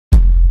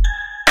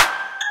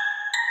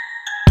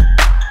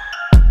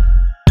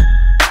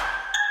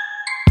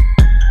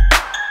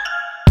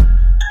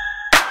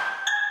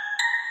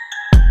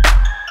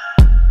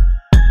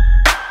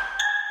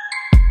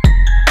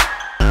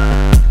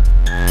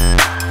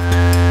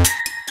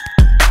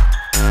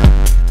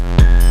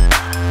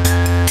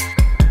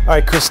All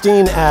right,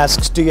 Christine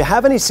asks, do you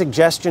have any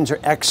suggestions or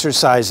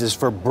exercises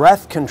for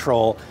breath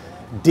control,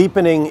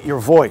 deepening your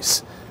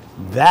voice?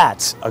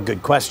 That's a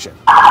good question.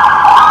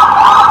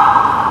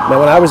 Now,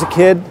 when I was a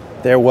kid,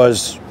 there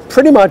was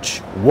pretty much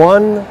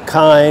one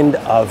kind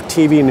of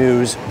TV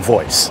news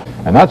voice.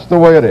 And that's the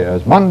way it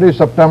is, Monday,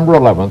 September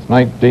 11th,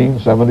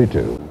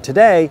 1972.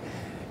 Today,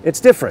 it's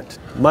different.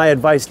 My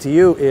advice to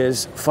you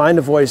is find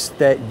a voice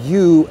that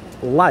you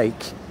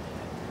like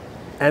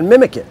and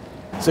mimic it.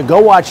 So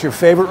go watch your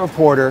favorite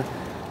reporter,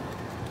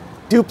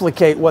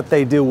 duplicate what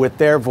they do with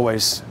their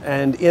voice,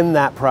 and in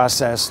that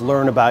process,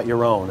 learn about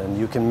your own. And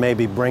you can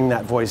maybe bring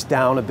that voice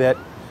down a bit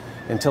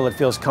until it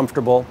feels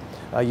comfortable.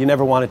 You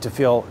never want it to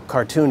feel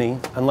cartoony,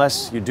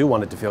 unless you do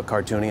want it to feel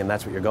cartoony, and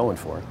that's what you're going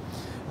for.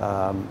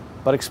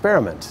 But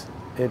experiment.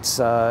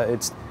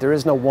 There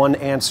is no one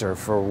answer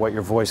for what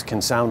your voice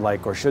can sound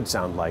like or should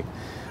sound like.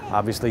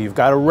 Obviously, you've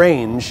got a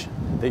range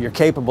that you're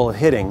capable of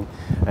hitting,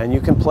 and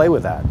you can play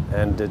with that,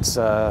 and it's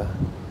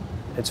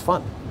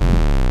fun.